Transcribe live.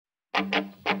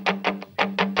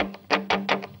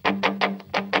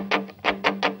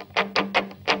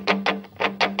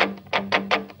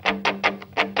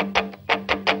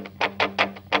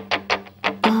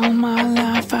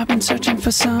searching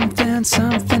for something,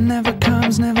 something never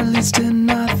comes, never leads to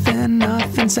nothing,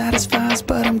 nothing satisfies,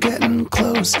 but I'm getting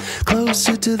close,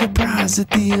 closer to the prize at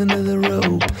the end of the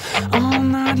rope. All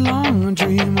night long I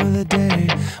dream of the day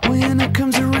when it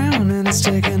comes around and it's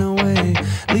taken away,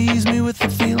 leaves me with the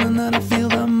feeling that I feel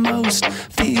the most,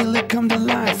 feel it come to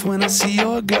life when I see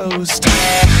your ghost.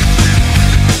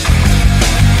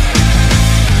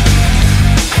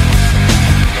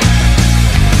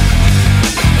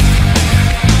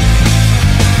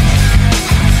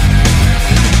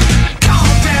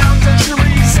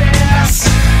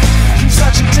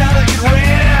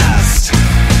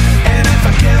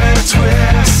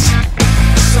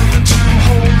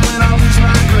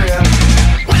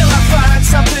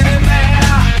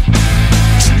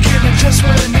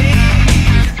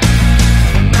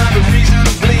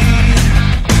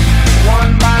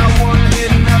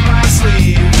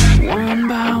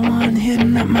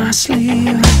 My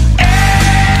sleeve.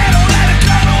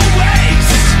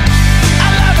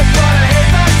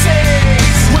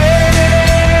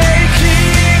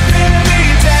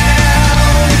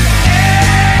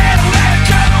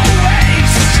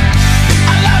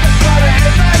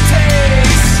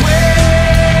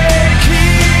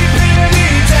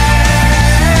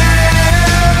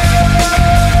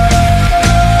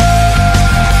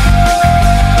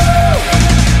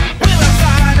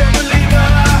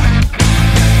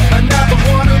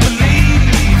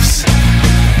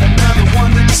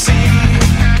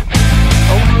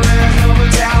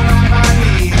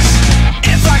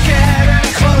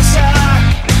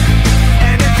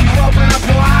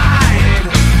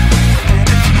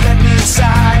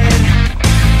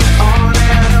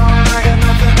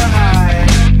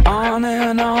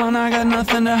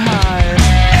 Nothing to hide.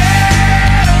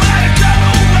 Don't let it go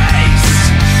to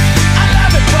waste. I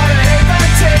love it, but I hate that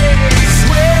taste.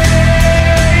 Way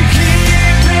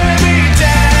keeping me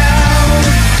down.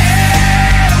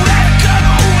 Don't let it go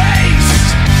to waste.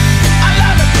 I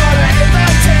love it, but I hate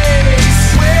that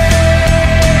taste. Way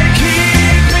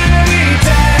keeping me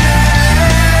down.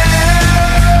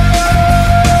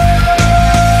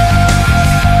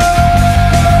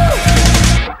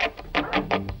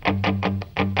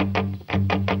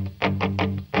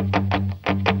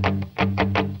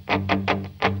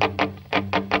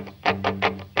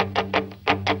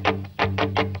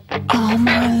 All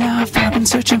my life I've been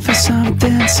searching for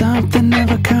something, something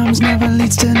never comes, never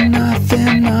leads to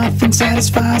nothing, nothing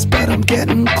satisfies, but I'm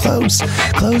getting close,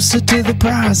 closer to the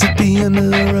prize at the end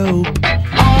of the rope.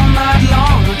 All night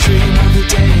long I dream of the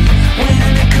day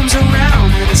when it comes around